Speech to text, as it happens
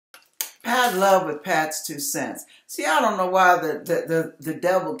Pat love with Pat's 2 cents. See, I don't know why the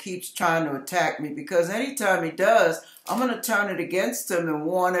devil keeps trying to attack me, because anytime he does, I'm going to turn it against him and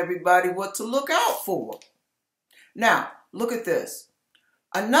warn everybody what to look out for. Now, look at this.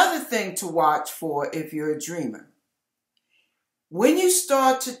 Another thing to watch for if you're a dreamer. When you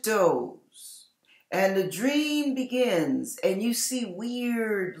start to doze and the dream begins and you see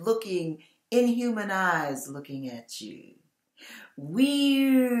weird looking, inhuman eyes looking at you,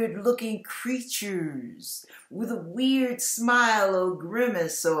 weird looking creatures with a weird smile or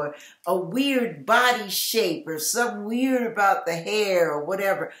grimace or a weird body shape or something weird about the hair or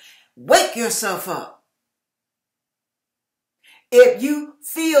whatever, wake yourself up. If you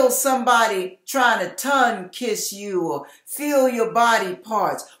feel somebody trying to tongue kiss you or feel your body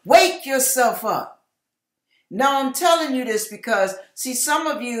parts, wake yourself up. Now I'm telling you this because, see, some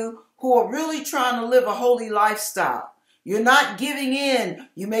of you who are really trying to live a holy lifestyle, you're not giving in.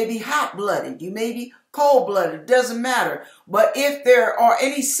 You may be hot-blooded. You may be cold-blooded. It doesn't matter. But if there are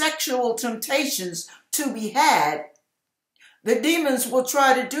any sexual temptations to be had, the demons will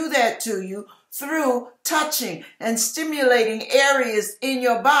try to do that to you through touching and stimulating areas in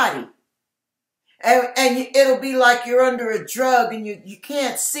your body. And it'll be like you're under a drug and you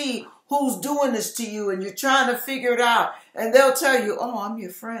can't see who's doing this to you and you're trying to figure it out. And they'll tell you, oh, I'm your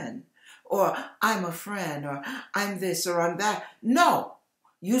friend. Or I'm a friend, or I'm this, or I'm that. No,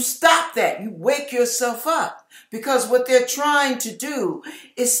 you stop that. You wake yourself up, because what they're trying to do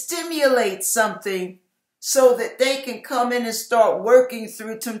is stimulate something so that they can come in and start working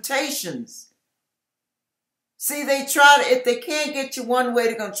through temptations. See, they try to, if they can't get you one way,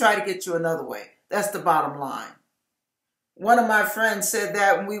 they're going to try to get you another way. That's the bottom line. One of my friends said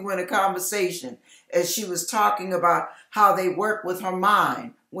that when we were in a conversation, as she was talking about how they work with her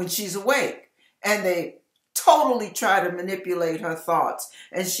mind when she's awake, and they totally try to manipulate her thoughts,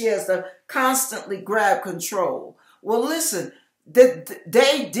 and she has to constantly grab control. Well, listen,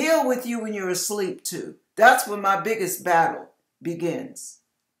 they deal with you when you're asleep too. That's when my biggest battle begins,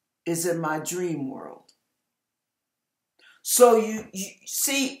 is in my dream world. So you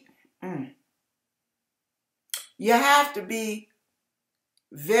see, you have to be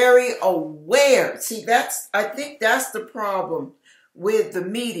very aware. See, I think that's the problem with the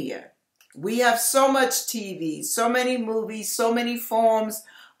media. We have so much TV, so many movies, so many forms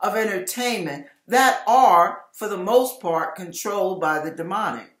of entertainment that are, for the most part, controlled by the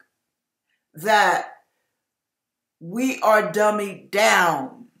demonic, that we are dummied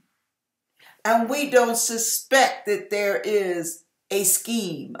down. And we don't suspect that there is a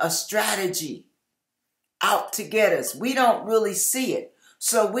scheme, a strategy out to get us. We don't really see it.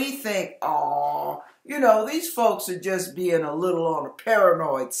 So we think, oh, you know, these folks are just being a little on the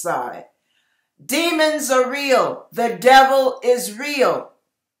paranoid side. Demons are real. The devil is real.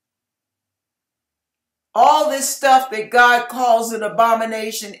 All this stuff that God calls an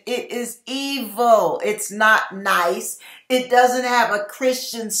abomination, it is evil. It's not nice. It doesn't have a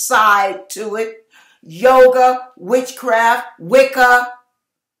Christian side to it. Yoga, witchcraft, Wicca,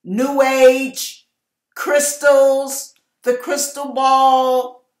 New Age, crystals, the crystal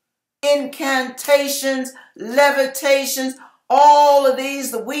ball, incantations, levitations, all of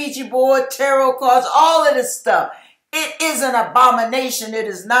these, the Ouija board, tarot cards, all of this stuff. It is an abomination. It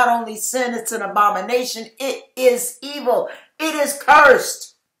is not only sin, it's an abomination. It is evil. It is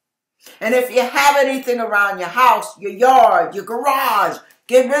cursed. And if you have anything around your house, your yard, your garage,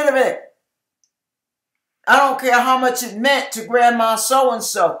 get rid of it. I don't care how much it meant to Grandma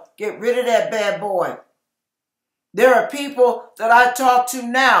so-and-so. Get rid of that bad boy. There are people that I talk to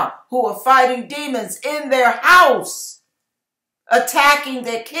now who are fighting demons in their house, attacking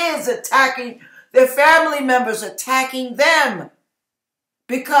their kids, attacking their family members, attacking them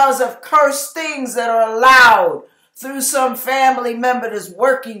because of cursed things that are allowed through some family member that's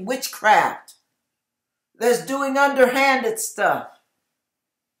working witchcraft, that's doing underhanded stuff.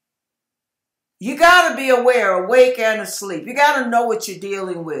 You got to be aware, awake and asleep. You got to know what you're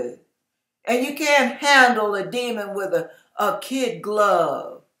dealing with. And you can't handle a demon with a kid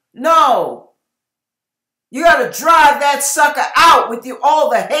glove. No. You got to drive that sucker out with all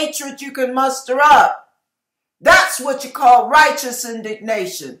the hatred you can muster up. That's what you call righteous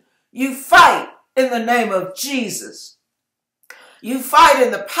indignation. You fight in the name of Jesus. You fight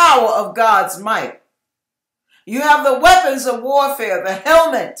in the power of God's might. You have the weapons of warfare, the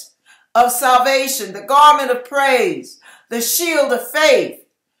helmet of salvation, the garment of praise, the shield of faith,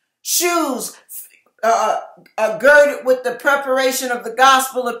 shoes girded with the preparation of the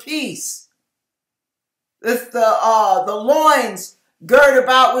gospel of peace, with the loins girded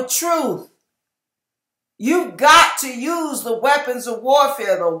about with truth. You've got to use the weapons of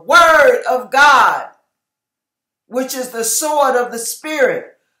warfare, the word of God, which is the sword of the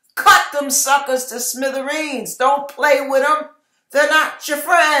Spirit. Cut them suckers to smithereens. Don't play with them. They're not your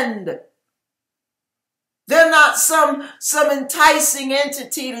friend. They're not some enticing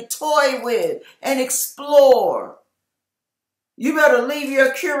entity to toy with and explore. You better leave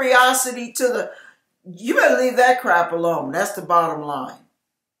your curiosity you better leave that crap alone. That's the bottom line.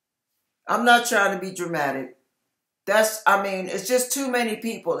 I'm not trying to be dramatic. It's just too many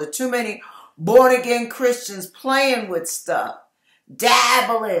people. There are too many born-again Christians playing with stuff,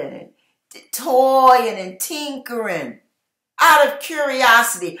 dabbling, toying and tinkering out of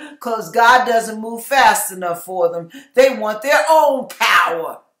curiosity because God doesn't move fast enough for them. They want their own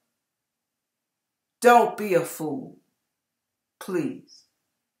power. Don't be a fool, please.